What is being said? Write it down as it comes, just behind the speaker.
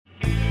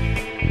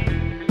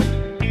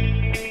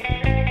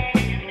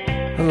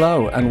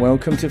Hello and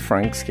welcome to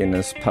Frank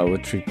Skinner's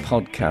Poetry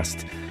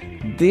Podcast.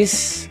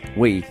 This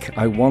week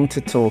I want to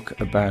talk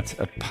about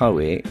a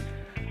poet,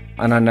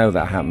 and I know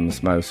that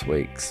happens most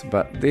weeks,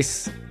 but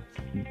this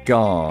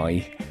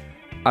guy,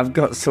 I've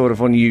got sort of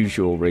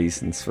unusual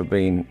reasons for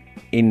being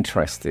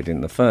interested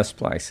in the first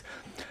place.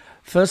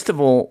 First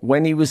of all,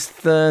 when he was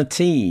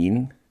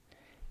 13,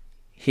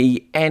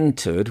 he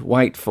entered,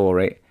 wait for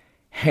it,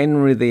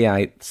 Henry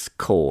VIII's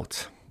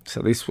court.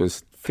 So this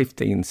was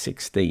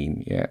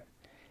 1516, yeah.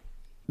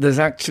 There's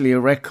actually a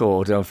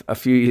record of a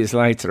few years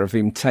later of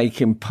him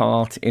taking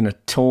part in a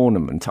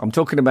tournament. I'm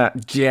talking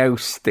about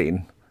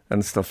jousting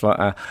and stuff like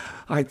that.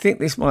 I think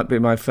this might be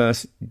my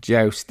first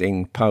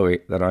jousting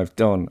poet that I've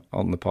done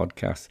on the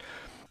podcast.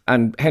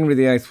 And Henry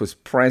VIII was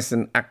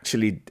present,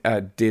 actually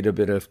did a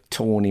bit of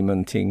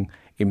tournamenting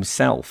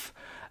himself.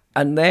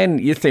 And then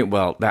you think,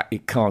 well, that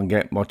it can't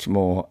get much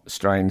more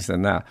strange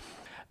than that.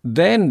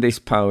 Then this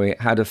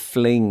poet had a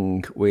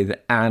fling with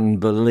Anne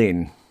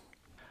Boleyn.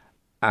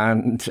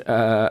 And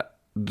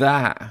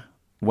that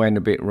went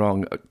a bit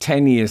wrong.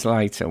 10 years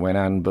later, when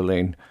Anne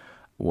Boleyn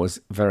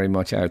was very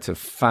much out of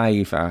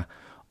favour,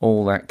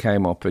 all that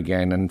came up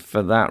again. And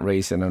for that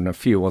reason and a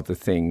few other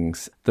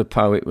things, the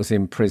poet was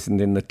imprisoned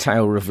in the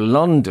Tower of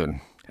London.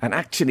 And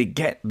actually,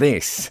 get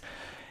this,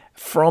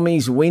 from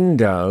his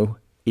window,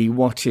 he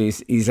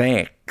watches his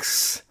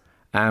ex,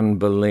 Anne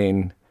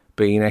Boleyn,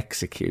 being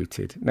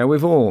executed. Now,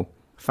 we've all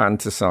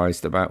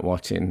fantasised about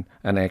watching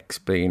an ex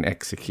being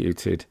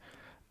executed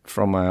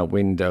from our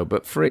window,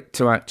 but for it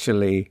to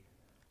actually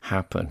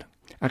happen,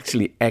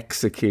 actually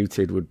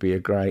executed would be a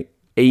great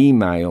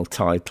email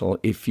title.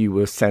 If you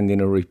were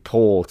sending a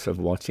report of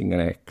watching an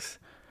ex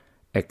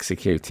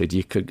executed,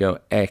 you could go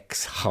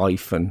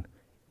X-ecuted.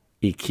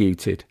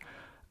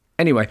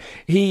 Anyway,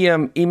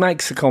 he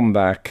makes a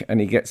comeback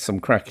and he gets some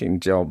cracking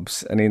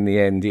jobs, and in the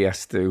end he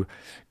has to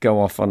go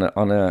off on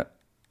an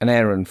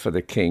errand for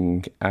the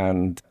king,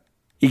 and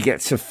he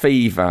gets a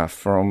fever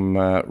from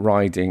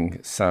riding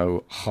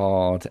so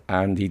hard,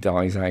 and he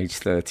dies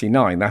aged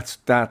 39.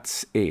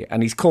 That's it.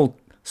 And he's called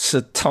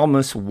Sir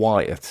Thomas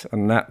Wyatt,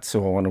 and that's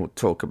all I want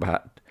to talk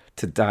about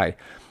today.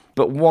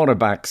 But what a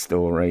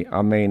backstory.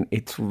 I mean,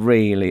 it's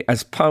really,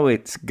 as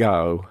poets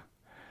go,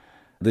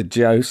 the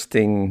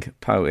jousting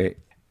poet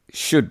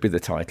should be the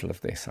title of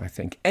this, I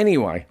think.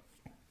 Anyway,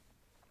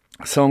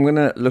 so I'm going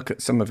to look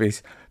at some of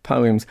his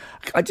poems.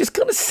 I just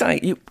got to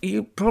say,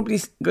 you're probably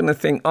going to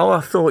think, oh,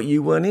 I thought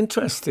you weren't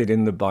interested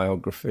in the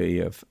biography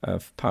of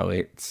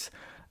poets,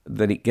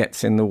 that it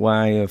gets in the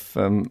way of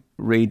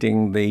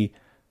reading the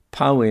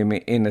poem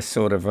in a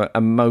sort of a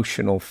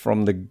emotional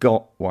from the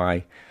gut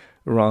way,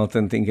 rather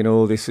than thinking,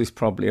 oh, this is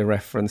probably a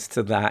reference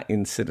to that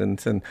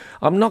incident. And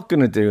I'm not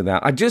going to do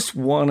that. I just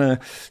want to...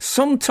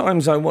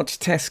 Sometimes I watch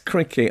Test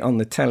cricket on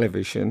the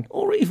television,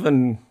 or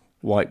even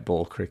white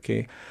ball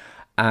cricket,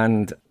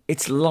 and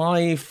it's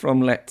live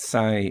from, let's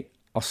say,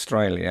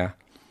 Australia,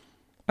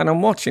 and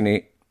I'm watching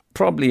it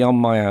probably on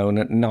my own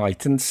at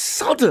night, and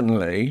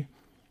suddenly,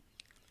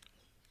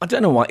 I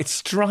don't know why, it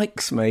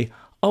strikes me,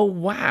 oh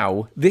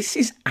wow, this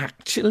is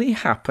actually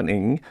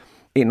happening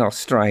in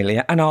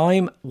Australia, and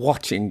I'm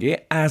watching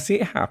it as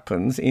it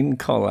happens in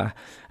colour,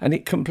 and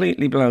it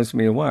completely blows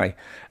me away.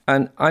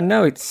 And I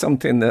know it's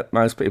something that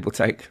most people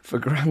take for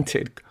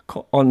granted,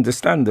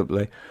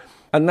 understandably.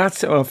 And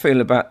that's how I feel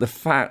about the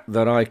fact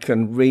that I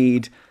can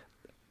read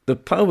the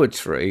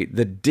poetry,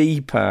 the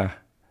deeper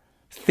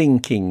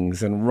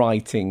thinkings and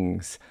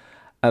writings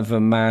of a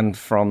man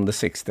from the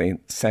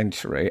 16th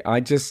century.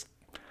 I just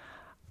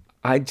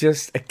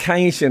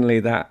occasionally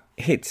that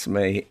hits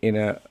me in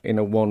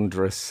a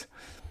wondrous,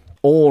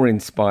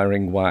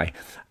 awe-inspiring way.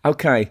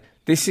 Okay,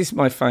 this is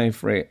my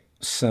favourite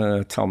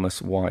Sir Thomas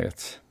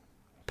Wyatt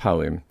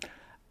poem,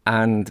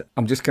 and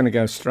I'm just going to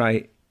go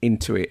straight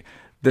into it.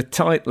 The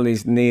title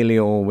is nearly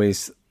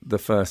always the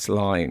first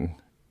line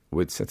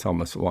with Sir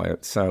Thomas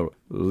Wyatt, so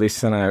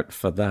listen out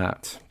for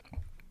that.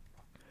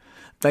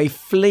 They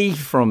flee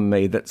from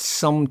me that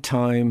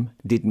sometime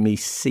did me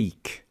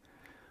seek,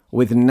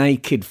 with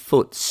naked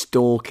foot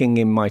stalking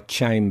in my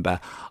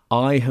chamber.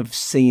 I have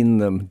seen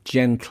them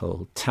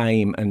gentle,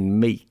 tame and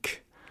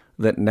meek,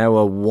 that now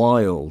are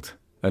wild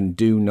and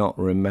do not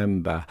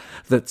remember,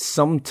 that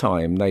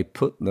sometime they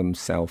put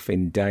themselves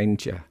in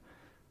danger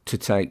to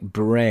take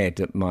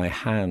bread at my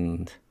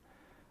hand,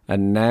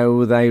 and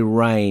now they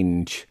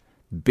range,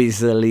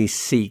 busily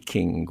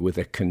seeking with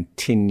a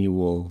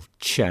continual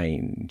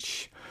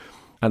change.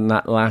 And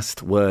that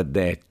last word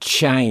there,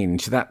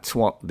 change, that's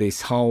what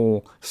this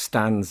whole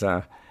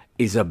stanza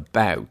is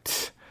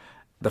about.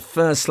 The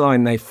first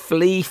line, they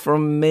flee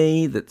from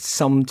me that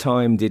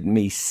sometime did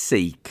me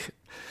seek.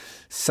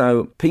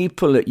 So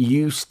people that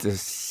used to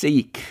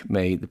seek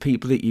me, the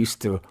people that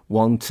used to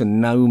want to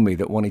know me,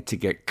 that wanted to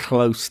get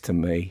close to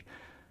me,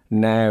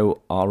 now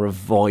are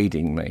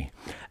avoiding me.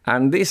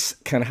 And this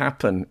can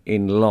happen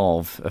in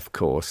love, of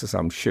course, as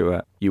I'm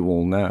sure you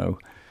all know.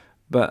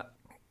 But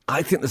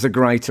I think there's a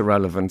greater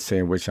relevance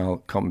here, which I'll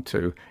come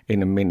to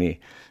in a minute.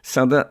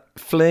 So that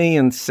flee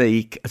and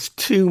seek, as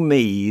two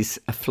me's,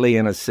 a flee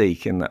and a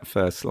seek in that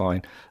first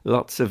line.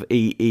 Lots of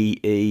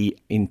E,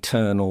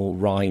 internal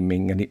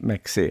rhyming, and it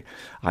makes it,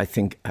 I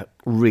think, a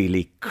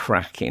really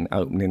cracking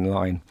opening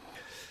line.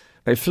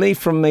 They flee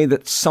from me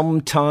that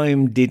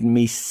sometime did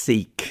me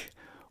seek,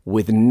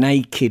 with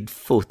naked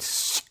foot,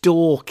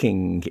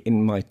 stalking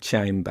in my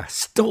chamber.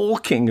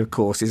 Stalking, of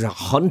course, is a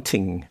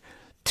hunting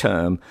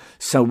term,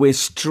 so we're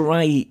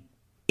straight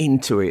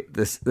into it.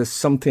 There's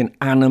something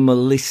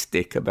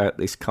animalistic about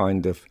this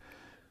kind of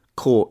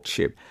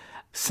courtship.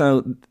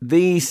 So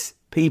these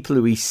people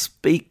who he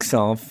speaks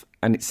of,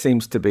 and it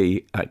seems to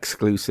be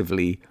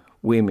exclusively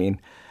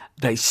women,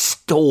 they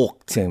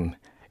stalked him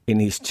in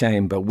his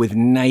chamber with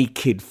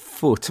naked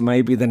foot.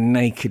 Maybe the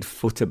naked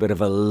foot a bit of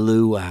a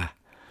lure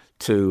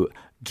to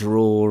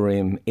draw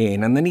him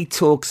in. And then he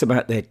talks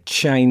about their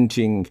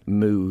changing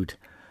mood.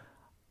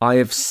 I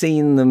have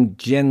seen them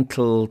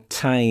gentle,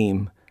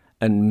 tame,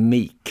 and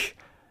meek,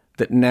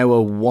 that now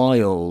are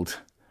wild,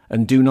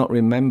 and do not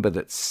remember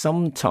that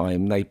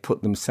sometime they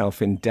put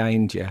themselves in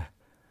danger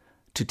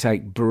to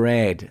take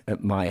bread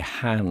at my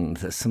hand.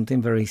 There's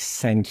something very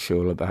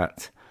sensual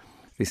about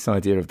this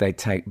idea of they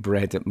take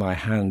bread at my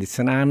hand. It's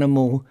an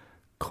animal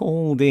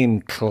called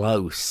in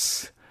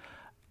close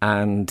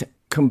and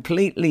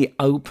completely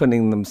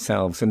opening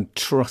themselves and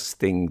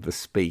trusting the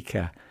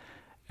speaker.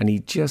 And he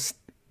just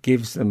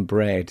gives them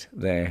bread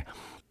there.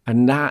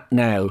 And that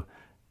now,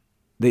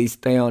 they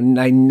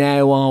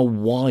now are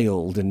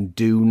wild and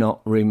do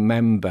not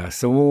remember.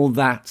 So all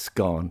that's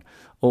gone.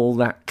 All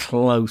that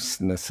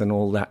closeness and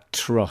all that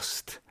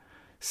trust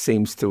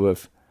seems to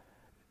have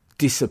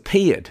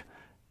disappeared.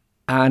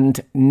 And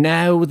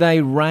now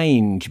they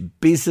range,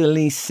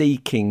 busily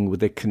seeking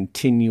with a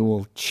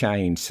continual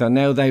change. So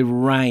now they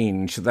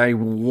range, they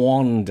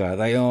wander,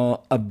 they are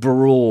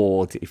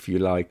abroad, if you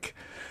like.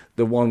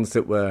 The ones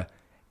that were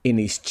in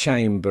his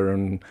chamber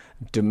and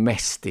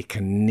domestic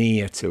and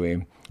near to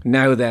him.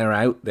 Now they're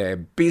out there,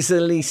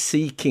 busily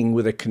seeking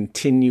with a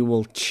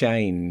continual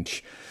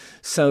change.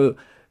 So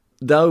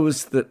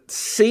those that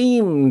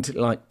seemed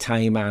like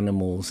tame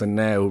animals are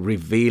now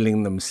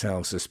revealing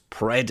themselves as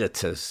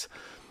predators.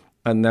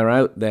 And they're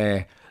out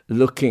there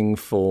looking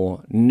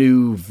for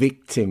new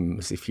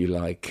victims, if you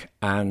like,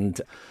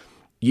 and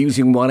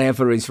using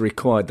whatever is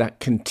required, that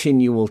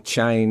continual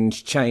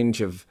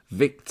change of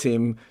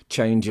victim,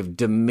 change of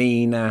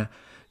demeanour,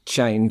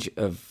 change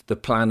of the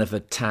plan of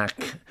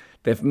attack.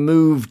 They've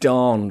moved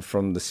on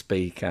from the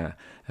speaker,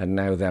 and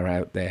now they're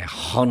out there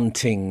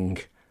hunting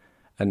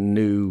a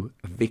new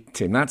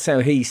victim. That's how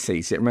he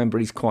sees it. Remember,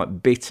 he's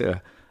quite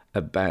bitter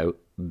about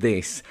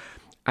this.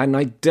 And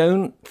I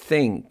don't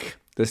think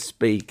the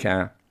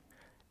speaker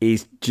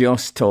is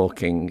just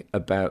talking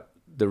about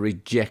the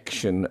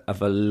rejection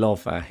of a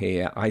lover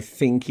here. I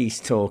think he's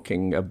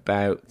talking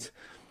about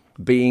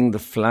being the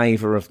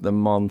flavour of the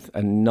month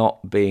and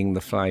not being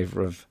the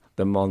flavour of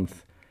the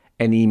month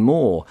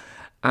anymore.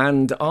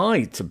 And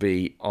I, to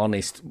be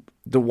honest,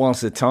 there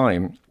was a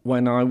time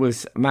when I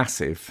was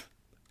massive.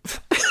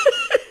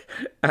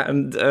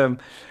 and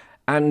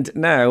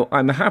now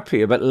I'm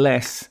happier but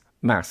less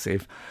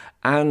massive.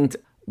 And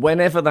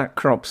whenever that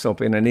crops up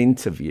in an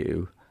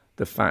interview,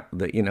 the fact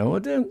that, I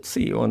don't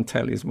see you on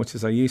telly as much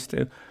as I used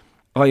to,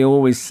 I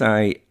always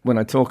say, when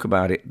I talk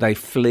about it, they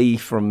flee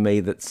from me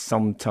that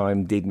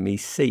sometime did me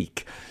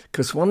seek.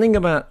 Because one thing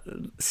about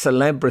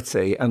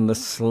celebrity and the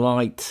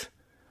slight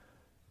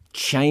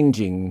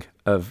changing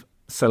of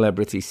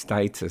celebrity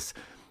status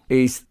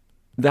is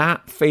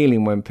that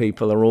feeling when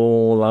people are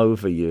all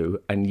over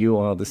you and you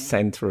are the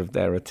centre of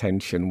their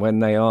attention, when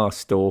they are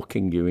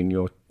stalking you in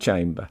your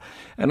chamber.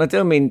 And I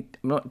don't mean,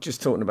 I'm not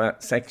just talking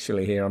about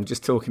sexually here, I'm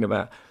just talking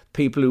about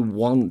people who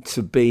want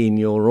to be in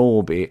your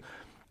orbit.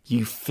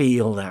 You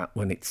feel that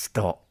when it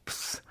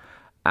stops.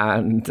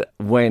 And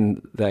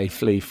when they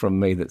flee from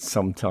me that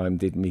sometime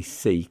did me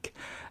seek.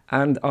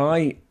 And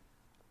I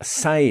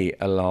say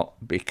a lot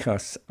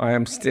because I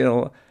am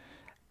still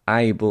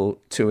able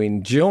to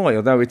enjoy,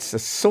 although it's a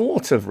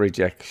sort of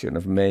rejection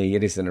of me,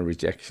 it isn't a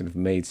rejection of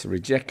me, it's a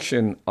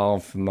rejection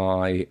of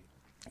my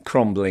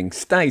crumbling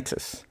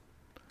status,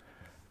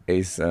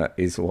 is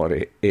what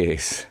it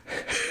is.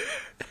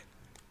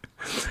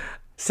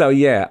 So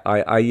yeah,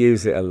 I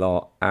use it a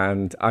lot,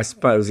 and I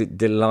suppose it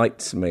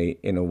delights me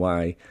in a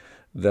way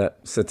that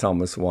Sir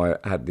Thomas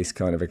Wyatt had this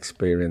kind of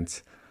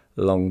experience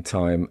a long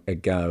time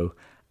ago,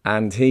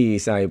 and he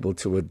is able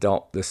to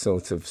adopt the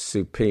sort of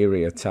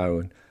superior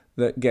tone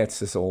that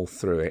gets us all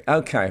through it.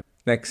 Okay,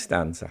 next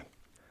stanza.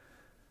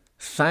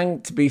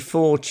 Thanked be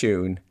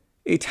fortune,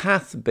 it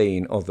hath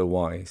been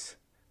otherwise,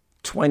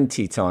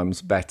 20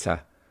 times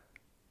better,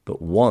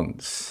 but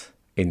once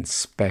in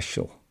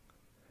special.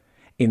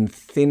 In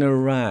thin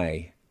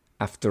array,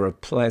 after a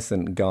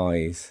pleasant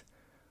guise,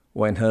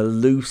 when her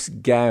loose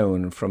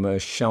gown from her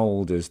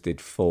shoulders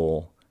did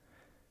fall,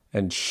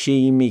 and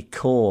she me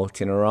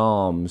caught in her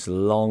arms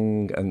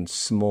long and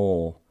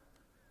small,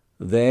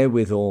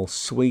 therewithal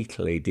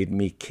sweetly did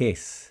me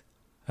kiss,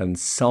 and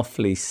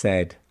softly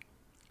said,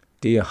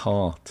 "Dear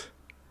heart,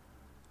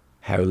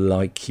 how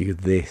like you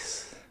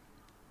this?"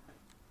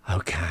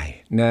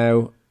 Okay,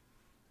 now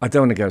I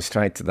don't want to go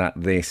straight to that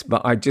this,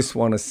 but I just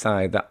want to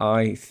say that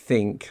I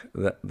think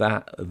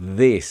that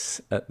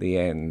this at the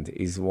end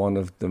is one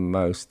of the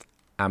most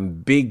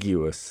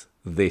ambiguous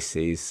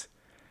thises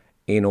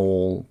in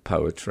all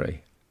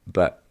poetry.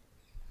 But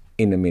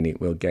in a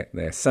minute we'll get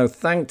there. So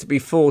thanked be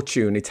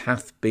fortune, it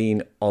hath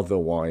been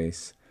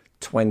otherwise,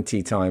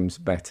 20 times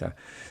better.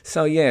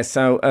 So yeah,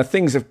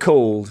 things have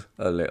cooled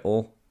a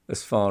little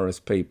as far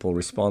as people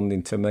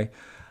responding to me.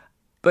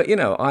 But, you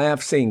know, I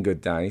have seen good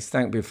days.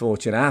 Thank be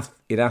fortune,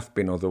 it hath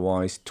been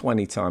otherwise,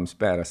 20 times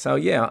better. So,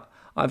 yeah,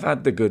 I've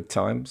had the good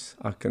times.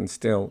 I can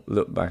still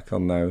look back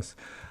on those.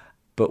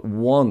 But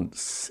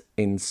once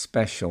in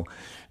special.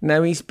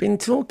 Now, he's been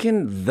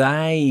talking,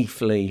 they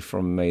flee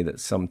from me that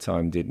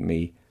sometime did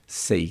me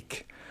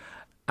seek.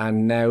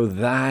 And now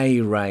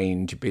they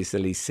range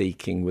busily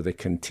seeking with a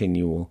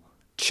continual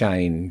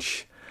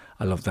change.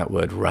 I love that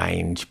word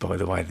range, by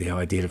the way, the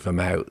idea of them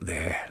out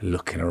there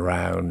looking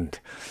around.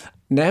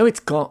 Now it's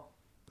got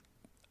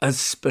as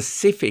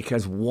specific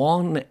as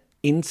one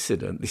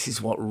incident. This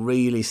is what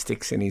really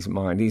sticks in his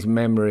mind, his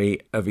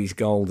memory of his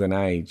golden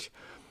age.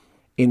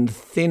 In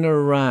thin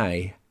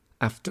array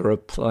after a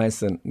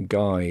pleasant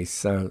guise.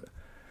 So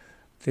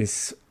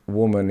this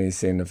woman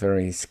is in a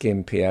very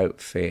skimpy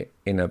outfit,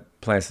 in a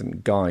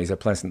pleasant guise, a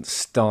pleasant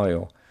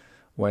style,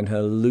 when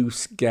her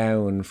loose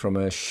gown from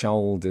her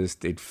shoulders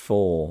did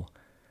fall.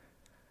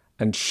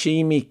 And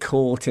she me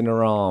caught in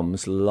her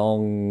arms,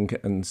 long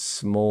and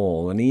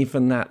small. And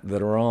even that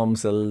her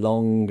arms are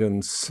long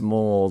and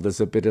small,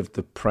 there's a bit of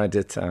the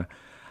predator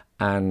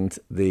and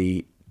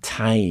the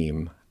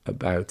tame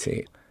about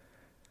it.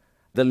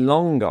 The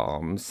long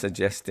arms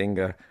suggesting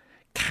a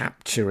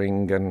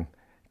capturing and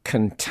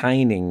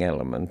containing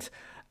element,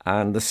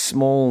 and the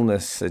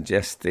smallness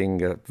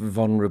suggesting a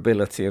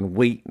vulnerability and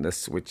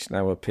weakness, which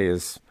now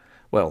appears,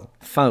 well,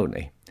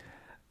 phony.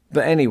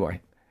 But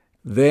anyway,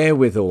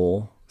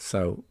 therewithal,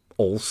 so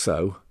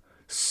also,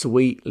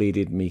 sweetly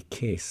did me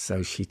kiss.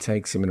 So she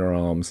takes him in her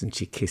arms and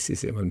she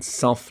kisses him and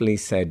softly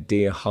said,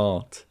 "Dear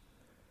heart,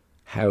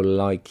 how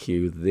like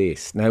you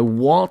this?" Now,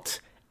 what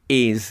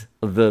is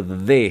the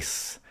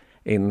this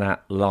in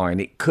that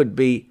line? It could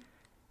be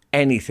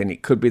anything.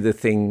 It could be the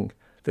thing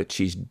that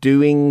she's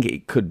doing.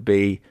 It could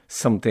be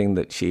something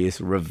that she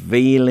is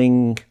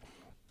revealing.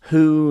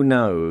 Who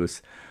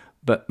knows?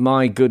 But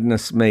my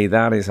goodness me,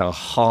 that is a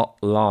hot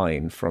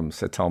line from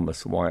Sir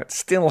Thomas Wyatt.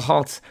 Still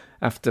hot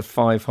after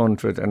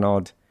 500 and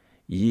odd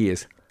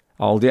years.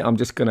 I'm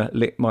just going to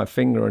lick my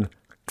finger and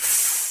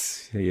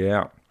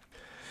yeah.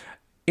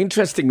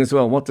 Interesting as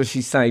well, what does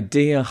she say?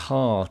 "Dear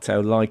heart,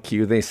 how like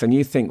you this?" And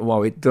you think,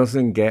 wow, it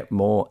doesn't get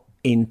more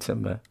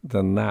intimate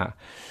than that.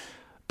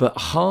 But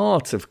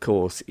heart, of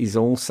course, is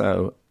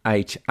also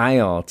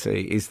H-A-R-T,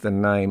 is the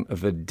name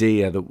of a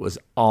deer that was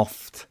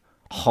oft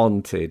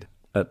haunted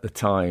at the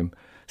time.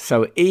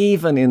 So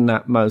even in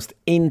that most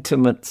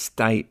intimate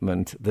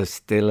statement, there's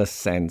still a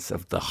sense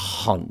of the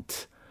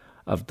haunt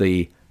of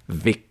the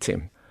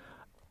victim.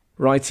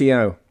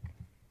 Rightio.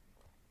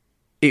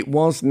 It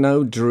was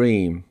no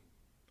dream.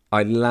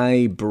 I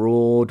lay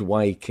broad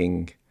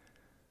waking,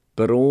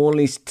 but all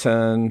is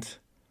turned,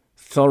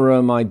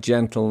 thorough my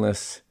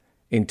gentleness,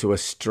 into a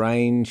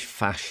strange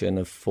fashion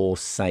of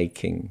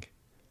forsaking.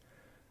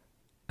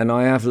 And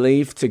I have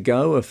leave to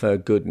go of her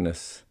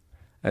goodness,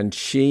 and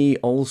she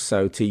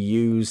also to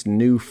use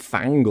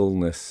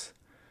newfangleness.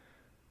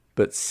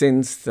 But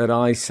since that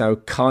I so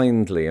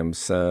kindly am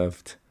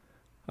served,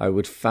 I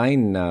would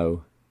fain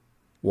know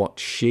what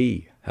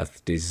she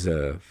hath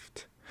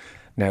deserved.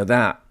 Now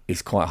that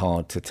is quite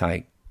hard to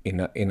take in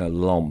a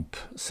lump,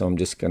 so I'm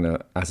just going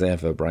to, as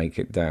ever, break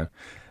it down.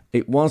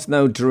 It was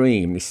no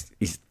dream.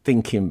 He's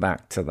thinking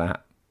back to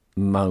that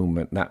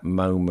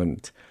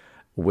moment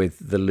with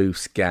the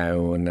loose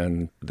gown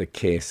and the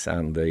kiss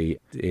and the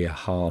 "dear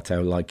heart, how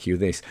like you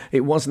this?"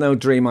 It was no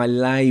dream. I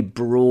lay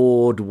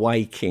broad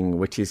waking,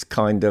 which is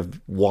kind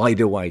of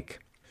wide awake.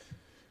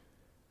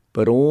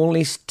 But all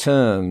is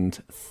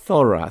turned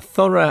thorough.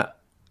 Thorough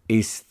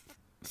is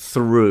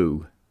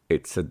through.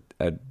 It's a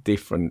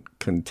different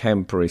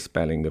contemporary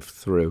spelling of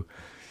through.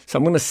 So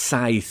I'm going to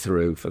say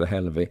through for the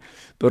hell of it.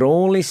 But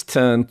all is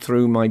turned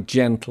through my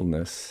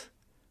gentleness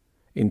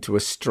into a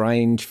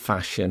strange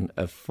fashion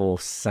of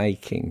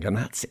forsaking. And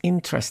that's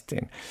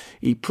interesting.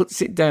 He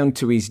puts it down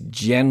to his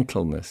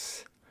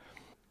gentleness.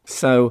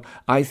 So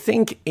I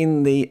think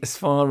as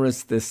far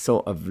as the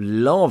sort of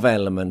love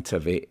element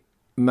of it,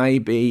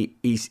 maybe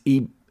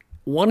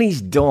what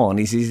he's done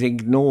is he's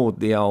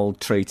ignored the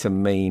old treat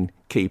 'em mean,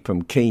 keep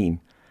 'em keen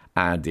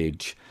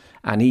adage.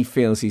 And he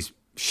feels he's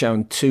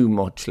shown too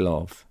much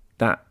love.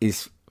 That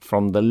is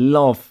from the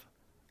love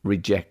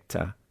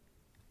rejecter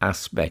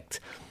aspect.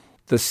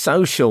 The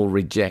social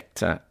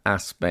rejecter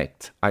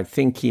aspect, I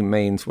think he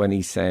means when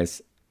he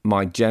says,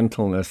 my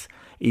gentleness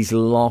is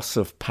loss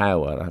of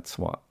power. That's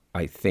what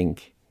I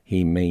think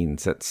he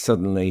means, that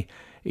suddenly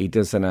he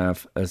doesn't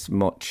have as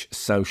much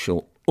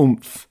social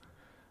oomph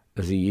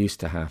as he used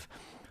to have.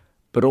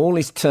 But all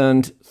is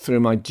turned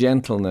through my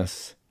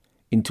gentleness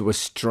into a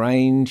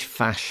strange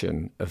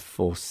fashion of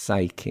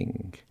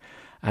forsaking.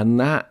 And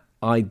that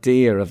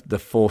idea of the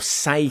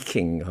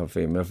forsaking of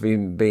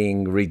him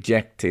being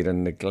rejected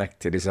and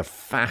neglected is a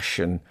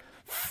fashion,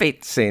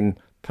 fits in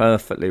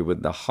perfectly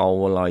with the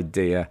whole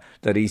idea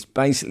that he's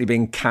basically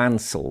been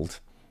cancelled.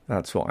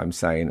 That's what I'm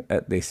saying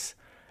at this.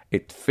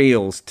 It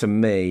feels to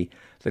me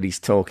that he's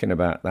talking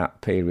about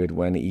that period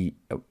when he,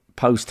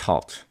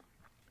 post-hot,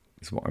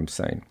 is what I'm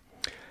saying.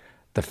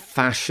 The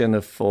fashion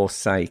of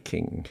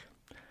forsaking.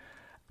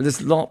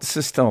 There's lots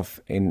of stuff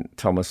in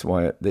Thomas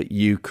Wyatt that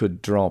you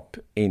could drop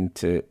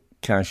into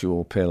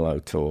casual pillow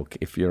talk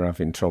if you're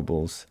having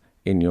troubles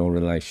in your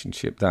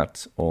relationship.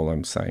 That's all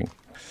I'm saying.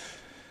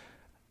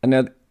 And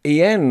now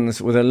he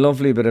ends with a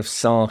lovely bit of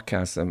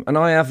sarcasm. And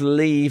I have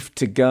leave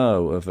to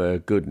go of her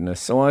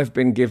goodness. So I've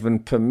been given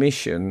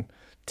permission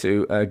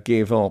to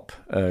give up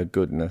her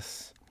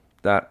goodness.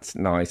 That's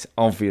nice.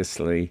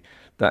 Obviously,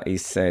 that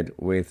is said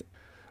with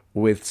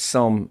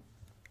some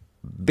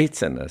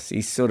bitterness.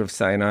 He's sort of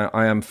saying,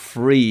 I am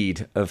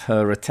freed of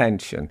her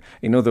attention.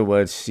 In other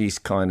words, she's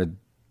kind of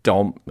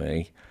dumped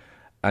me,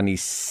 and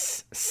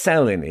he's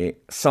selling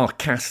it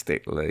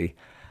sarcastically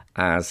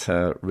as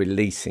her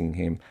releasing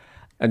him.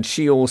 And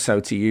she also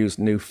to use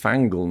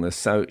newfangledness.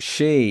 So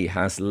she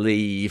has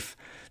leave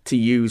to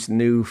use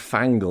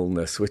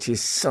newfangledness, which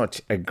is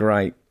such a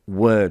great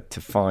word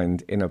to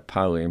find in a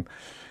poem.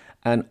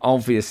 And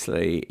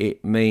obviously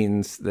it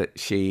means that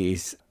she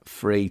is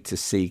free to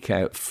seek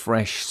out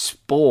fresh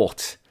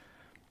sport,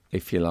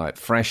 if you like,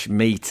 fresh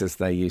meat, as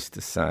they used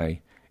to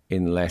say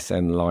in less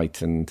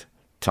enlightened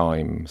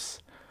times.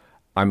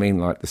 I mean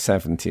like the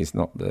 70s,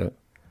 not the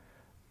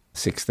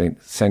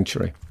 16th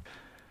century.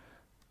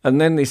 And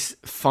then this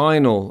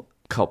final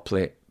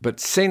couplet, but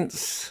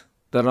since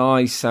that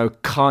I so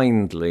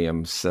kindly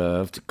am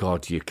served,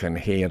 God, you can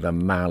hear the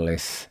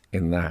malice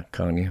in that,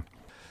 can't you?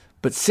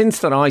 But since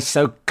that I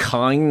so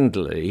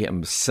kindly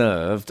am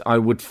served, I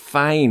would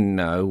fain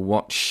know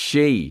what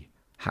she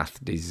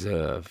hath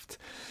deserved.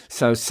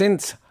 So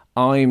since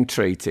I'm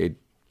treated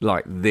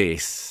like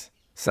this,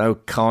 so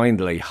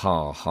kindly,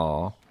 ha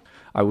ha,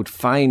 I would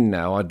fain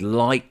know, I'd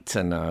like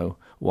to know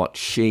what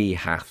she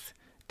hath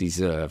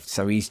deserved.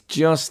 So he's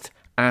just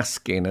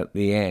asking at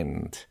the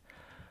end,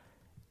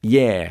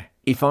 yeah,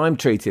 if I'm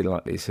treated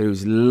like this,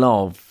 who's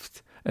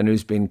loved and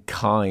who's been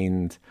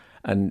kind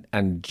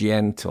and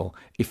gentle,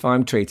 if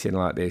I'm treated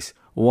like this,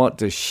 what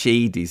does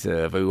she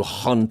deserve, who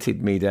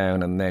hunted me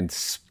down and then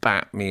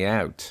spat me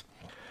out?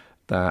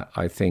 That,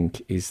 I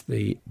think, is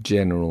the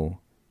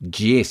general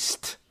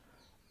gist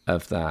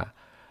of that.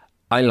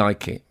 I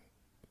like it,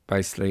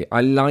 basically.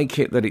 I like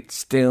it that it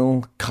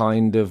still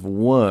kind of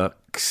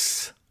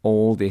works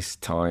all this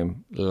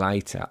time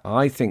later.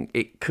 I think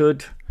it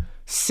could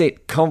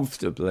sit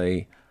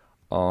comfortably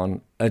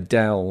on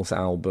Adele's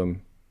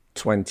album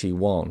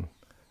 21,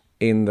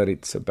 in that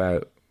it's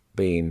about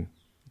being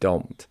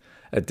dumped.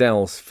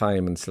 Adele's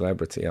fame and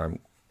celebrity, I'm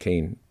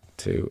keen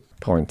to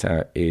point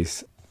out,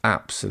 is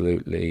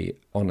absolutely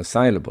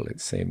unassailable,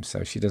 it seems,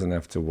 so she doesn't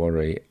have to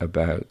worry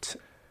about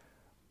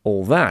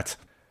all that.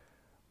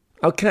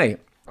 Okay,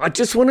 I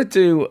just want to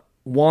do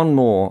one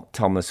more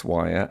Thomas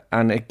Wyatt,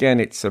 and again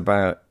it's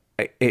about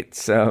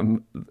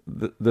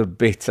the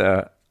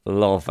bitter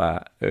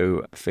lover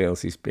who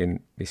feels he's been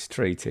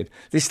mistreated.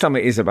 This time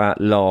it is about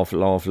love,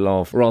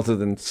 rather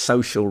than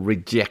social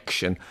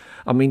rejection.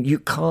 I mean, you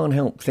can't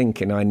help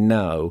thinking, I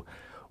know,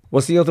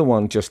 was the other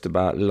one just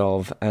about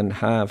love, and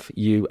have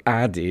you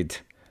added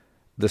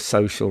the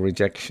social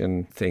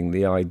rejection thing,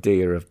 the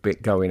idea of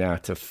going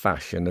out of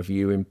fashion? Have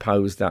you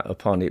imposed that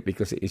upon it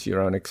because it is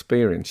your own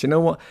experience? You know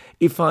what?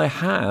 If I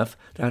have,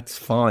 that's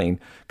fine,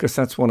 because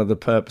that's one of the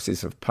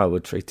purposes of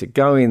poetry, to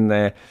go in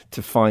there,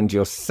 to find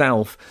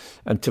yourself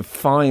and to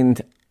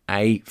find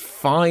a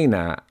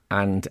finer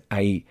and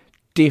a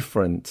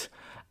different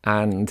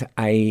and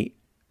a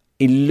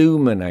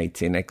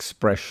illuminating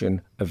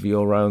expression of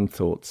your own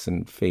thoughts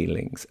and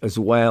feelings, as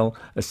well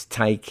as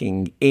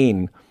taking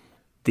in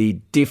the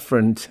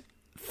different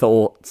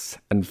thoughts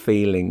and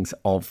feelings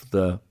of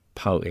the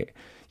poet.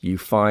 You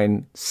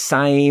find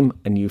same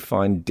and you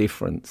find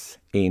difference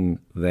in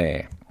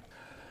there.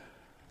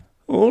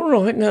 All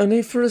right, no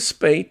need for a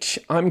speech.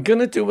 I'm going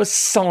to do a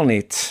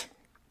sonnet.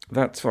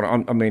 That's what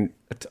I mean,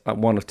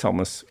 one of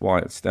Thomas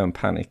Wyatt's, Don't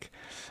Panic.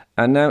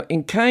 And now,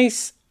 in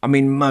case, I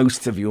mean,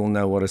 most of you all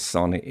know what a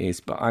sonnet is,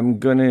 but I'm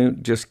going to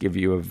just give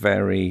you a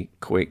very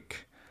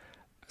quick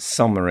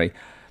summary.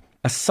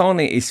 A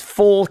sonnet is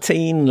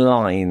 14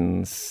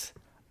 lines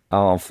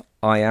of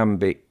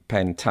iambic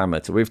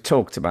pentameter. We've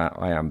talked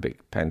about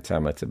iambic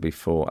pentameter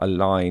before. A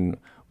line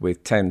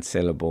with 10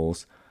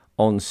 syllables,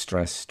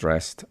 unstressed,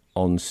 stressed,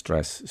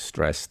 unstressed,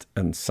 stressed,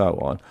 and so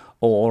on.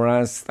 Or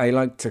as they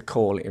like to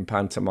call it in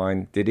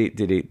pantomime, did it.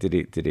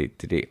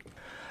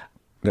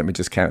 Let me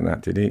just count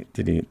that. Did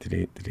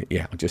it.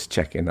 Yeah, I'm just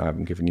checking I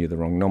haven't given you the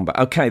wrong number.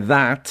 Okay,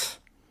 that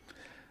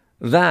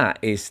That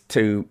is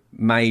two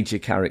major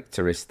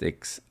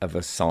characteristics of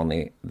a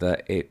sonnet,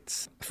 that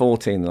it's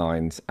 14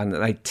 lines and that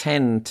they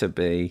tend to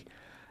be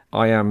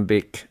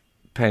iambic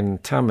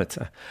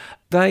pentameter.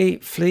 They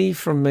Flee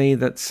From Me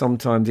That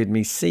Sometime Did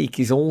Me Seek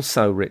is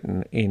also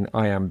written in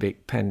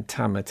iambic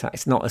pentameter.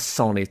 It's not a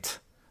sonnet,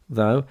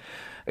 though.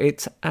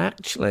 It's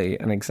actually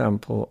an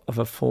example of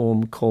a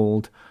form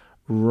called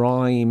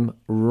rhyme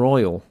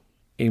royal,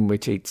 in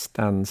which each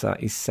stanza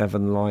is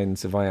 7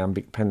 lines of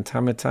iambic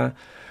pentameter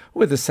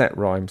with a set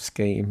rhyme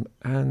scheme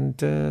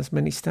and as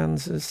many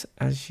stanzas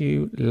as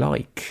you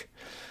like.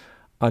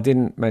 I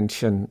didn't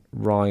mention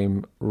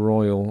rhyme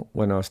royal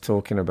when I was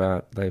talking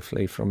about They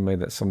Flee From Me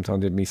That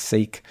Sometime Did Me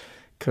Seek,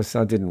 because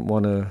I didn't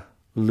want to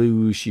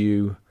lose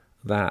you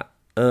that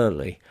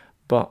early.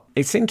 But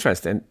it's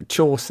interesting,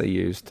 Chaucer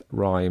used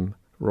rhyme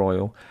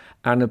royal,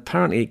 and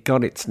apparently it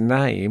got its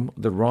name,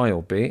 the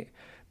royal bit,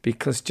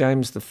 because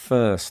James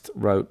I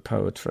wrote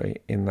poetry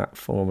in that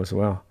form as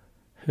well.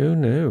 Who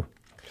knew?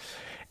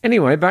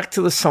 Anyway, back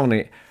to the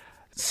sonnet.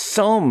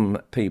 Some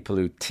people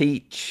who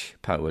teach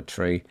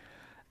poetry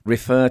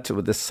refer to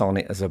the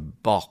sonnet as a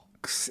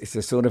box. It's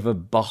a sort of a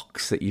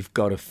box that you've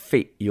got to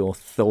fit your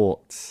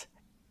thoughts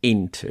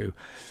into.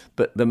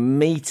 But the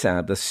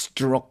meter, the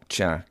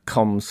structure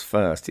comes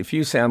first. If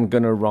you say, I'm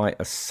going to write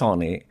a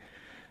sonnet,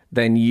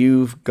 then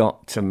you've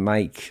got to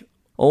make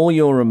all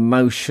your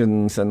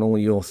emotions and all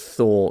your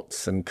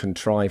thoughts and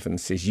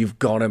contrivances, you've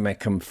got to make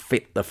them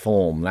fit the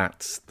form.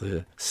 That's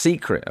the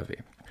secret of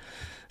it.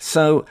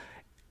 So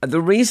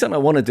the reason I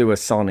want to do a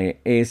sonnet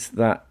is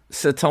that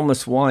Sir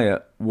Thomas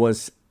Wyatt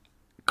was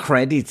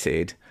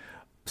credited,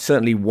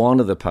 certainly one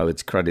of the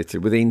poets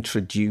credited, with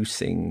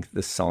introducing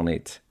the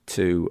sonnet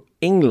to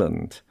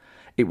England.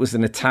 It was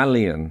an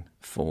Italian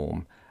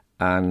form,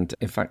 and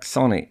in fact,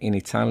 sonnet in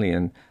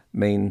Italian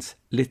means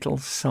little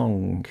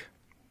song.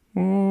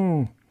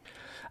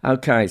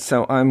 Okay,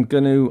 so I'm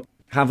going to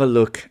have a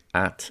look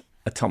at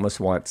a Thomas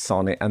Wyatt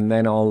sonnet, and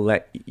then I'll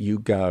let you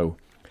go.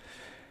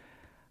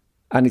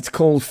 And it's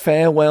called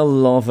Farewell,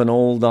 Love, and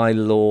All Thy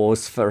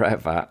Laws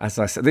Forever. As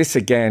I said, this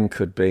again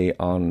could be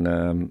on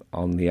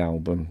the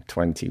album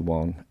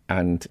 21.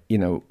 And, you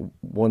know,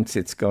 once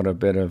it's got a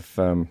bit of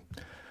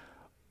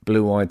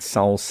blue-eyed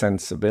soul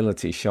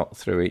sensibility shot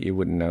through it, you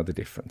wouldn't know the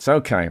difference.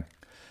 Okay.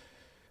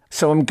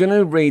 So I'm going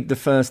to read the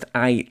first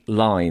 8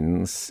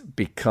 lines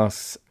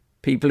because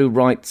people who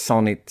write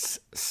sonnets,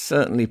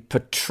 certainly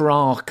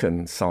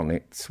Petrarchan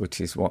sonnets, which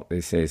is what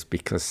this is,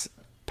 because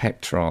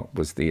Petrarch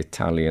was the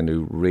Italian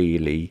who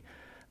really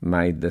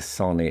made the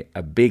sonnet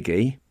a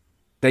biggie.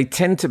 They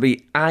tend to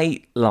be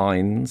 8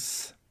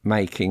 lines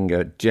making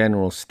a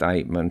general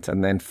statement,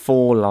 and then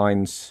 4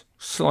 lines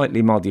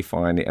slightly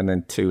modifying it, and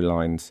then 2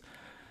 lines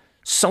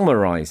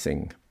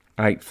summarising.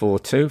 8, 4,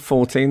 2,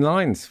 14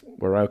 lines.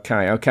 We're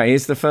okay. Okay,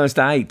 here's the first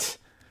 8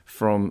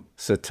 from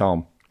Sir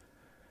Tom.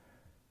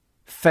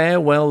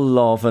 Farewell,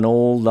 love, and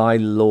all thy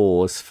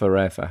laws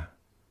forever.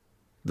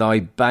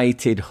 Thy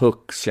baited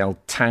hooks shall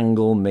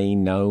tangle me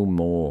no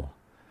more.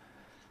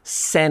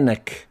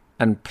 Seneca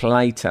and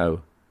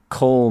Plato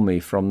call me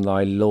from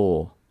thy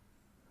law.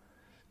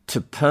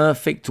 To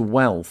perfect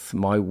wealth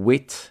my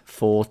wit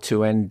for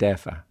to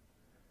endeavour.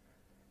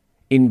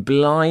 In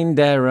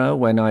blind error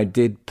when I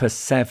did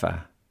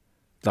persever,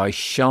 thy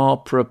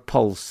sharp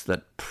repulse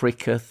that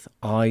pricketh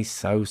eye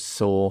so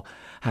sore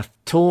hath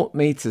taught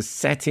me to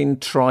set in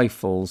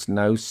trifles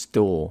no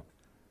store,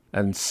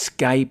 and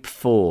scape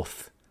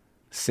forth,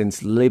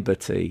 since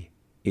liberty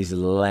is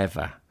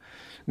lever.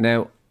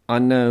 Now, I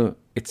know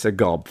it's a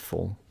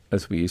gobful,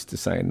 as we used to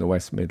say in the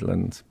West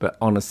Midlands, but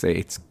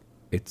honestly,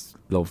 it's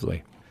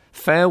lovely.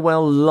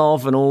 Farewell,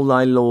 love, and all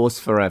thy laws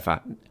forever.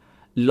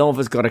 Love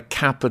has got a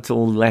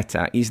capital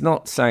letter. He's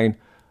not saying,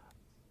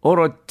 all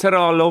right,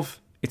 ta-ra,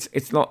 love.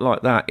 It's not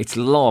like that. It's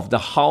love. The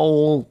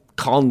whole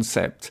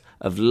concept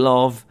of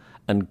love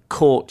and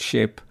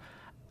courtship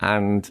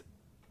and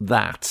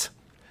that.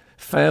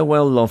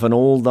 Farewell, love, and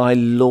all thy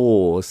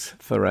laws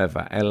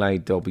forever.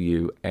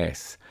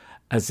 Laws.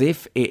 As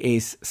if it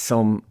is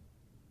some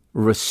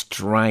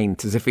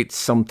restraint, as if it's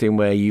something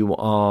where you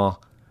are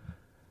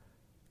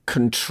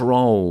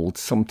controlled,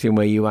 something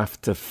where you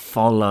have to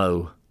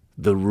follow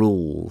the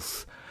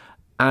rules.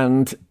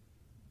 And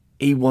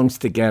he wants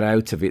to get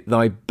out of it.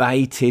 Thy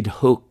baited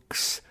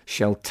hooks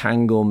shall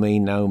tangle me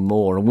no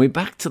more. And we're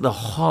back to the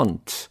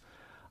hunt,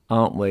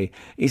 aren't we?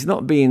 He's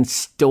not being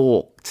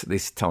stalked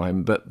this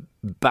time, but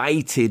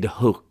baited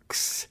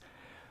hooks.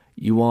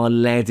 You are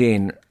led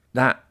in.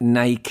 That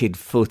naked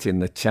foot in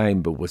the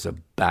chamber was a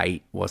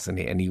bait, wasn't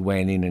it? And he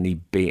went in and he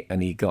bit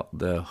and he got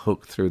the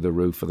hook through the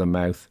roof of the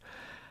mouth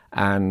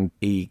and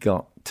he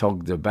got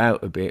tugged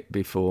about a bit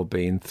before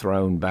being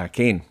thrown back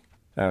in.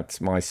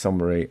 That's my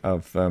summary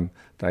of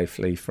They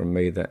Flee From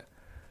Me That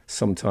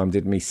Sometime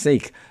Did Me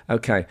Seek.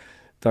 Okay,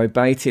 thy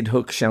baited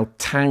hook shall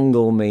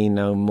tangle me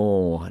no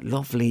more.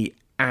 Lovely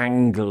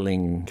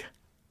angling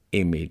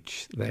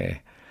image there.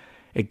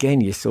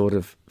 again, you sort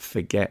of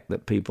forget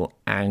that people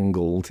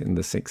angled in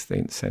the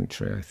 16th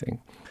century, I think.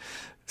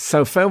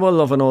 So farewell,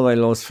 love, and all thy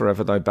laws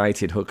forever. Thy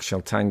baited hook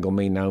shall tangle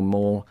me no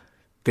more.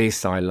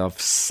 This I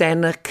love.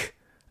 Seneca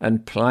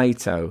and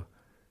Plato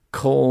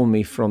call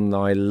me from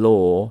thy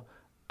law,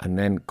 and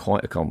then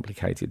quite a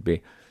complicated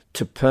bit,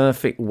 to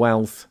perfect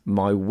wealth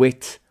my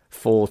wit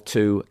for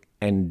to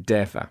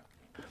endeavour.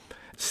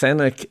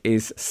 Seneca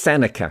is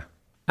Seneca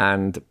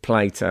and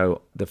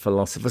Plato the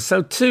philosopher.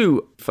 So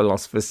two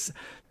philosophers.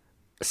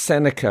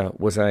 Seneca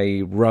was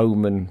a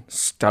Roman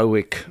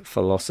Stoic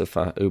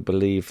philosopher who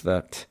believed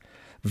that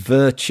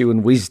virtue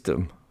and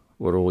wisdom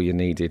were all you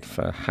needed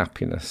for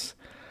happiness.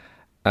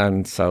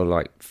 And so,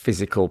 like,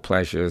 physical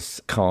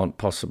pleasures can't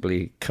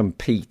possibly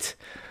compete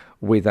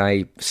with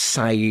a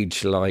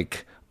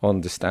sage-like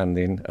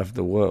understanding of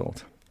the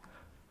world.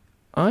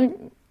 I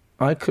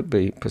could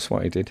be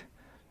persuaded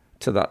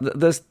to that.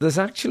 There's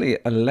actually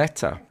a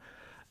letter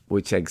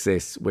which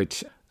exists,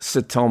 which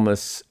Sir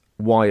Thomas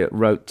Wyatt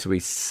wrote to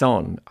his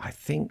son, I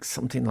think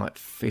something like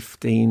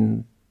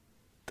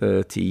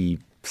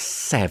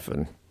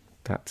 1537.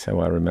 That's how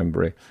I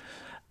remember it.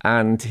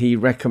 And he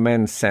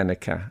recommends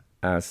Seneca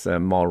as a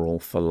moral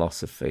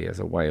philosophy, as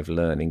a way of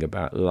learning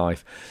about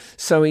life.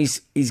 So he's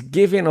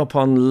giving up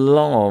on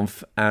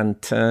love and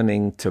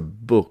turning to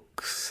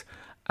books.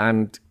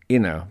 And, you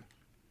know,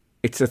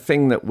 it's a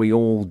thing that we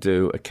all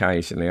do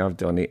occasionally. I've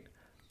done it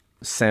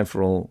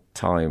several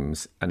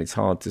times, and it's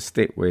hard to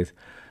stick with,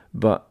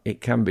 but it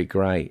can be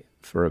great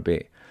for a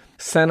bit.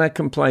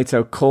 Seneca and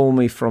Plato call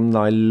me from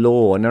thy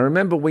law. Now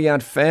remember, we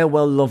had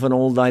farewell, love, and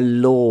all thy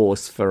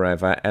laws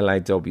forever,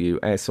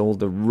 LAWS, all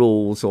the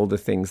rules, all the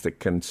things that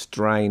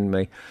constrain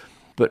me.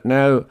 But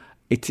now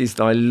it is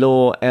thy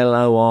law,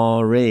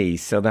 LORE.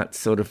 So that's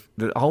sort of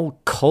the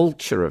whole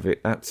culture of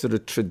it, that sort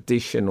of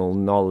traditional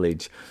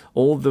knowledge,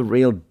 all the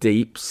real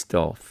deep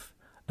stuff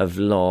of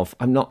love.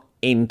 I'm not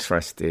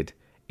interested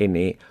in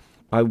it.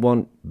 I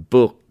want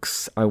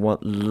books, I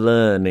want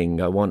learning,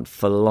 I want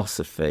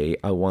philosophy,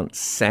 I want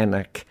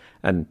Seneca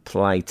and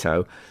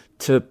Plato.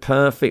 To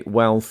perfect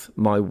wealth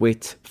my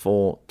wit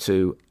for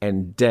to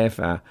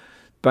endeavour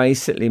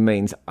basically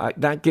means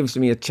that gives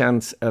me a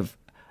chance of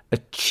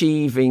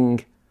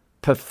achieving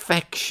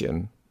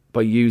perfection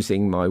by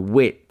using my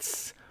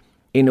wits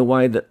in a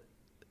way that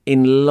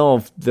in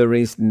love there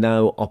is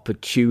no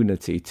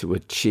opportunity to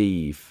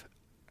achieve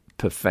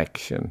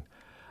perfection.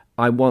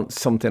 I want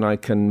something I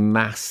can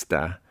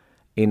master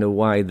in a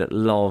way that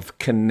love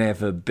can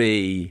never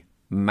be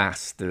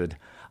mastered.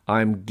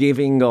 I'm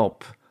giving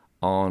up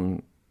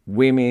on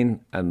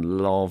women and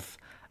love,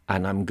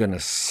 and I'm going to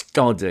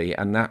study,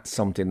 and that's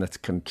something that's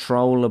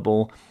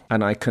controllable,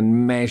 and I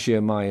can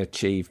measure my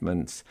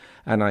achievements,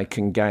 and I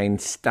can gain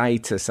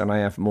status, and I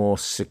have more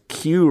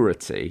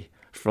security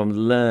from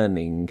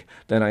learning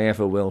than I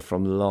ever will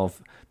from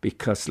love,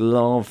 because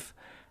love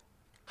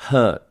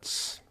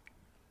hurts.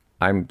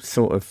 I'm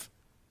sort of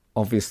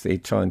obviously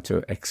trying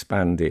to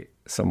expand it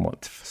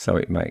somewhat so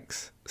it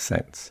makes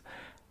sense.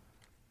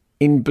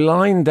 In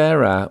Blind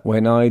Error,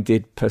 when I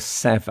did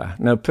persever,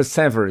 now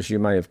persever, as you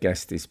may have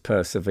guessed, is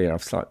persevere.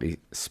 I've slightly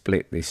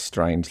split this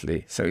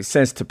strangely. So it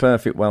says to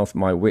perfect wealth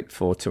my wit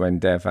for to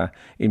endeavour.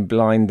 In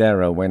Blind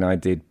Error, when I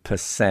did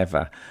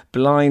persever.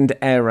 Blind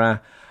Error,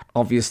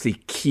 obviously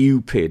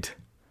Cupid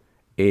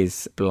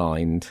is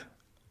blind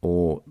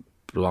or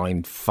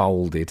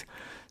blindfolded.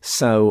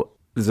 So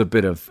there's a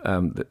bit of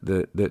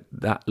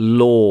that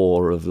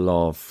lore of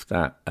love,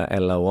 that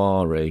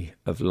L-O-R-E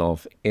of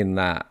love, in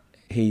that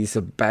he's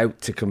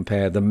about to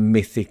compare the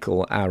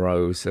mythical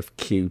arrows of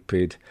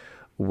Cupid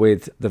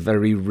with the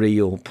very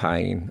real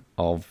pain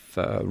of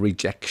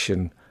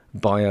rejection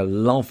by a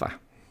lover.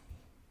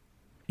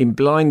 In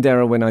Blind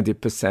Error, when I did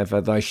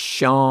persever, thy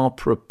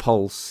sharp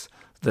repulse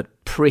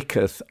that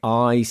pricketh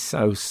eye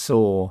so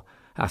sore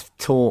hath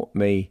taught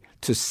me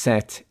to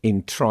set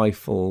in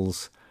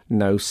trifles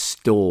no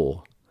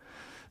store.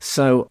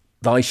 So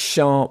thy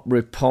sharp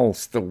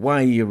repulse, the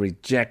way you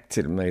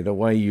rejected me, the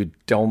way you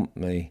dumped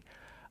me,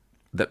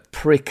 that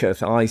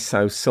pricketh I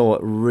so sore,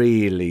 it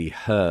really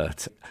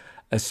hurt,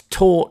 has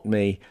taught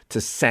me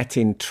to set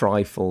in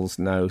trifles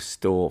no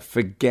store.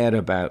 Forget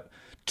about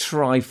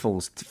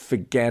trifles,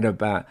 forget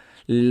about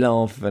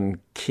love and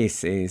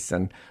kisses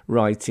and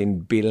writing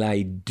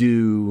billet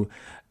doux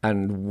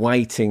and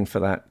waiting for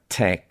that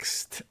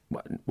text.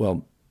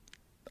 Well,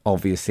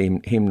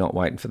 obviously him not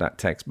waiting for that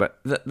text, but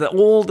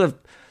all the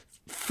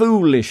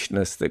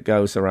foolishness that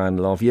goes around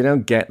love, you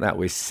don't get that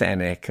with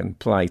Seneca and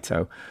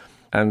Plato.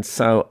 And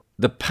so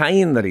the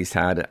pain that he's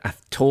had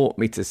hath taught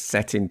me to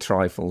set in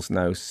trifles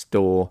no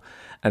store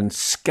and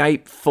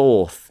scape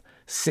forth,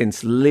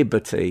 since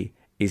liberty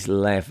is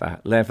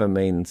lever. Lever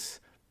means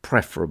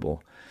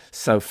preferable.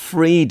 So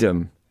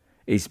freedom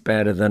is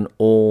better than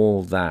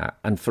all that.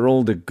 And for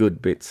all the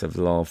good bits of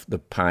love, the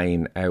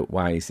pain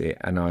outweighs it,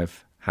 and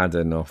I've had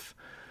enough.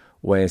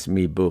 Where's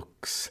me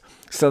books?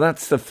 So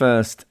that's the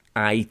first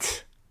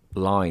 8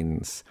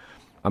 lines.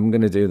 I'm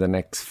going to do the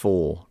next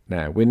 4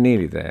 now. We're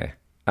nearly there.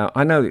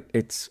 I know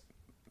it's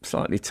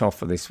slightly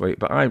tougher this week,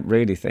 but I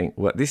really think,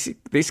 well,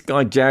 this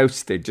guy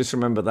jousted, just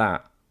remember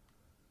that.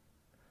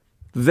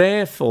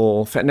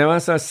 Therefore, now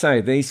as I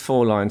say, these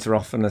 4 lines are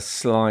often a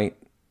slight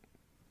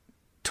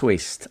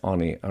twist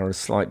on it, or a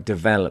slight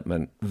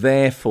development.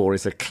 Therefore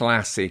is a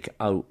classic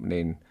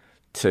opening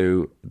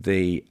to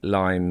the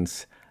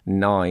lines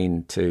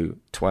 9 to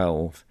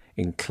 12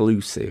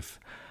 inclusive,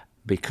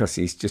 because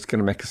he's just going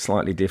to make a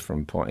slightly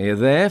different point here.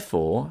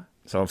 Therefore,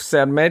 so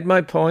I've made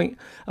my point,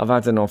 I've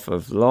had enough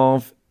of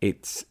love,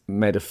 it's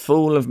made a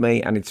fool of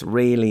me and it's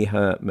really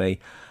hurt me.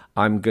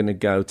 I'm going to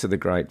go to the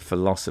great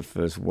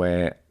philosophers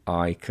where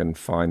I can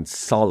find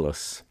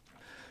solace.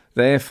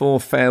 Therefore,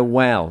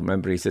 farewell.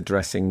 Remember, he's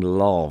addressing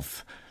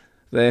love.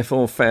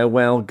 Therefore,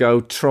 farewell,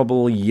 go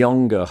trouble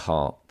younger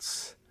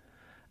hearts,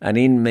 and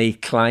in me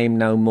claim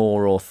no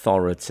more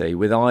authority.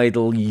 With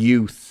idle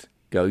youth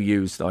go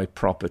use thy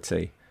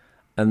property,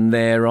 and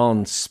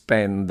thereon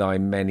spend thy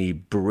many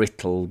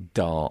brittle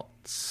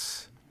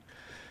darts.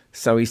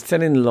 So he's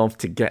telling love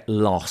to get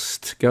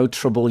lost, go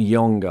trouble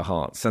younger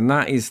hearts. And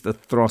that is the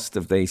thrust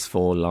of these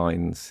 4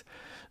 lines,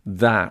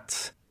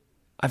 that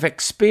I've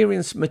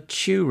experienced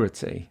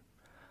maturity.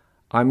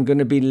 I'm going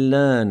to be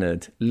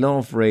learned.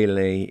 Love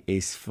really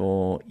is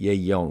for your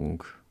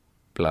young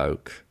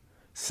bloke.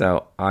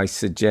 So I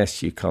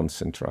suggest you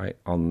concentrate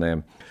on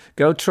them.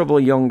 Go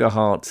trouble younger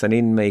hearts, and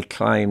in me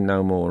claim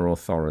no more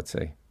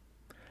authority.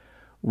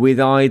 With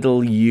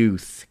idle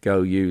youth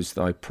go use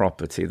thy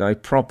property. Thy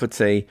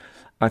property,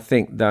 I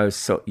think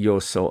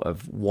you're sort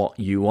of what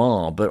you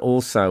are, but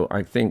also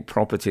I think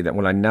property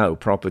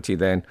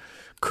then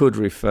could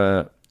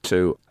refer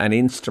to an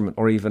instrument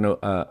or even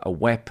a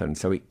weapon.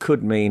 So it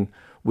could mean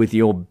with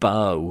your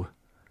bow,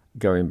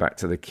 going back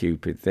to the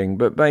Cupid thing.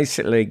 But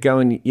basically, go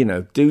and,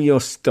 do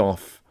your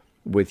stuff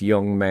with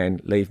young men,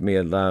 leave me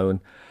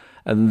alone,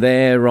 and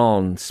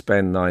thereon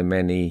spend thy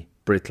many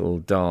brittle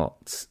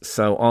darts.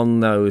 So on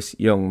those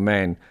young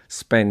men,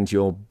 spend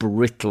your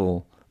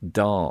brittle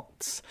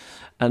darts.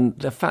 And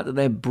the fact that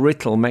they're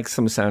brittle makes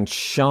them sound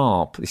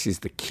sharp. This is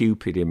the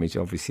Cupid image,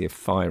 obviously, of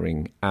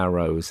firing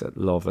arrows at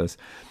lovers.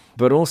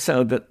 But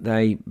also that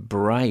they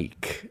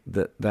break,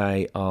 that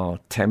they are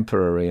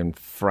temporary and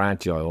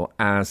fragile,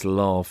 as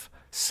love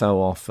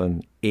so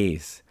often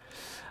is.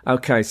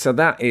 Okay, so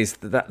that is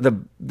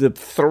the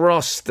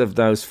thrust of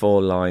those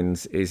 4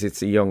 lines is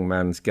it's a young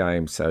man's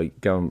game, so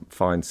go and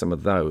find some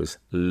of those.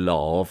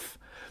 Love.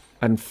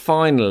 And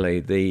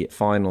finally, the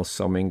final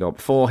summing up.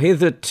 For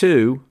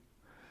hitherto,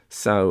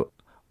 so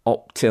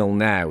up till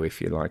now, if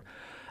you like.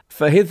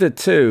 For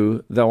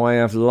hitherto, though I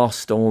have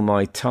lost all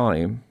my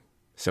time,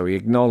 so he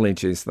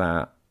acknowledges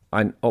that,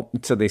 and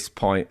up to this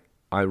point,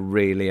 I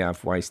really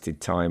have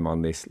wasted time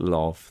on this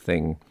love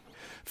thing.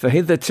 For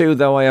hitherto,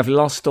 though I have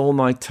lost all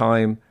my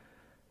time,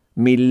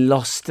 me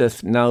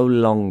losteth no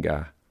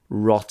longer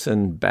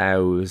rotten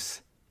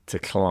boughs to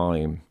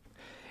climb.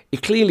 He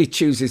clearly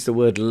chooses the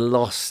word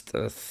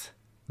losteth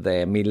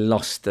there, me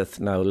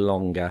losteth no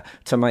longer,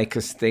 to make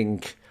us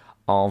think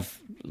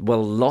of,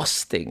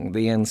 losting,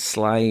 the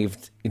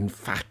enslaved,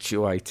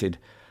 infatuated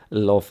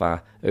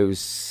lover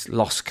who's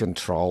lost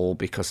control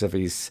because of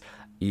he's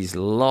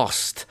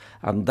lost,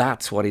 and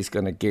that's what he's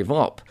going to give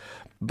up.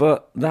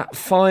 But that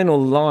final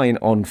line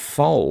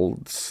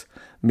unfolds,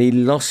 me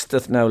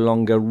losteth no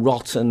longer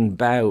rotten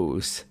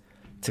boughs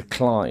to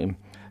climb.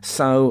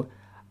 So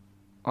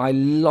I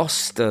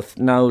losteth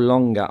no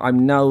longer,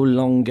 I'm no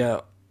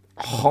longer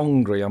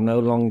hungry, I'm no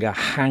longer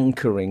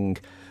hankering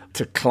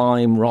to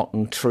climb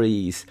rotten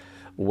trees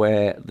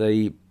where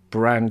the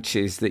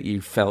branches that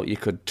you felt you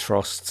could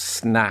trust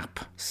snap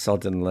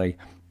suddenly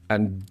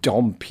and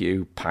dump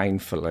you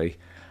painfully,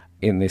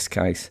 in this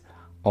case,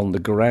 on the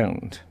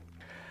ground.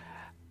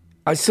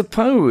 I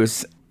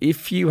suppose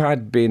if you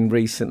had been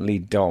recently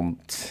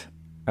dumped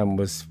and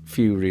was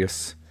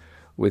furious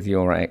with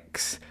your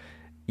ex,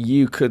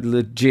 you could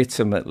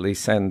legitimately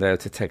send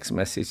out a text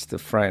message to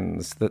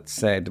friends that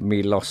said,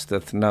 me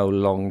losteth no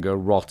longer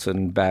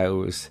rotten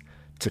boughs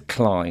to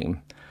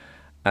climb,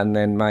 and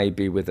then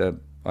maybe with a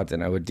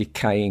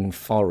decaying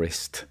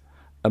forest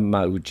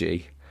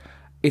emoji.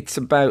 It's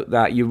about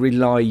that.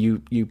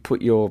 You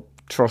put your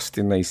trust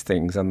in these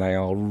things, and they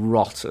are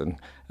rotten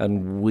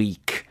and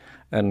weak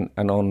and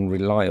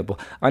unreliable.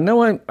 I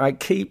know I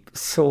keep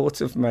sort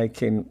of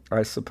making,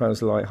 I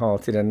suppose,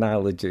 light-hearted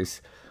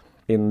analogies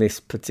in this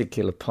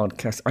particular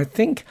podcast. I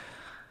think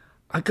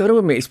I got to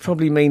admit, it's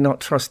probably me not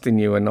trusting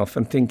you enough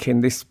and thinking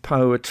this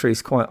poetry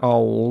is quite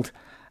old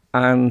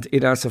and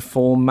it has a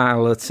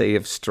formality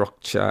of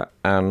structure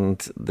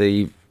and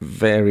the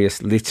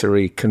various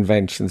literary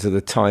conventions of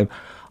the time,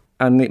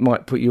 and it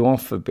might put you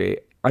off a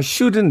bit. I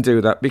shouldn't do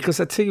that, because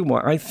I tell you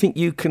what, I think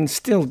you can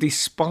still,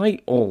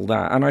 despite all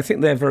that, and I think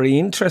they're very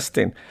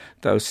interesting,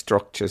 those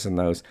structures and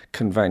those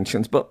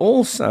conventions, but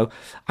also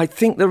I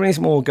think there is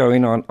more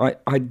going on.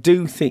 I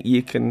do think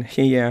you can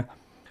hear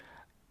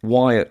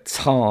Wyatt's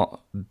heart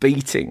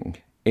beating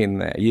in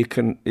there. You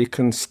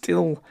can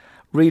still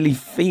really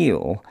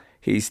feel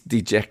his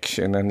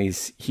dejection and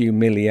his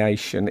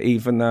humiliation,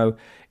 even though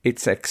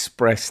it's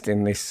expressed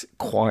in this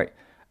quite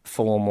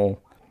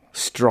formal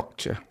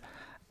structure.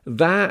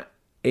 That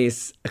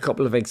is a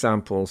couple of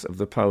examples of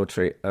the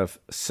poetry of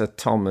Sir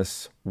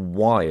Thomas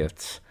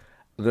Wyatt.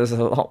 There's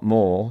a lot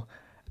more,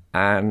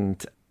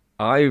 and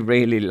I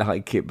really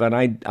like it, but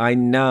I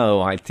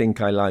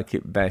think I like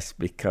it best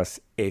because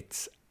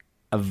it's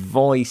a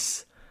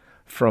voice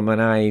from an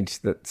age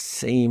that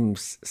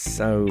seems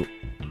so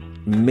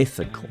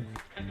mythical.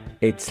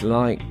 It's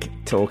like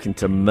talking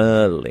to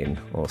Merlin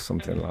or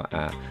something like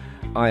that.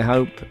 I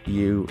hope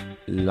you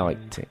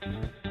liked it.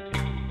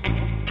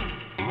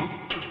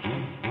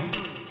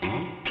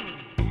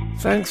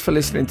 Thanks for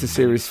listening to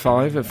Series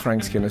 5 of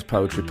Frank Skinner's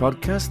Poetry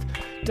Podcast.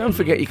 Don't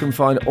forget you can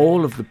find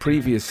all of the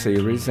previous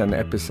series and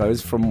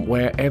episodes from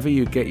wherever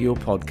you get your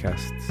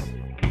podcasts.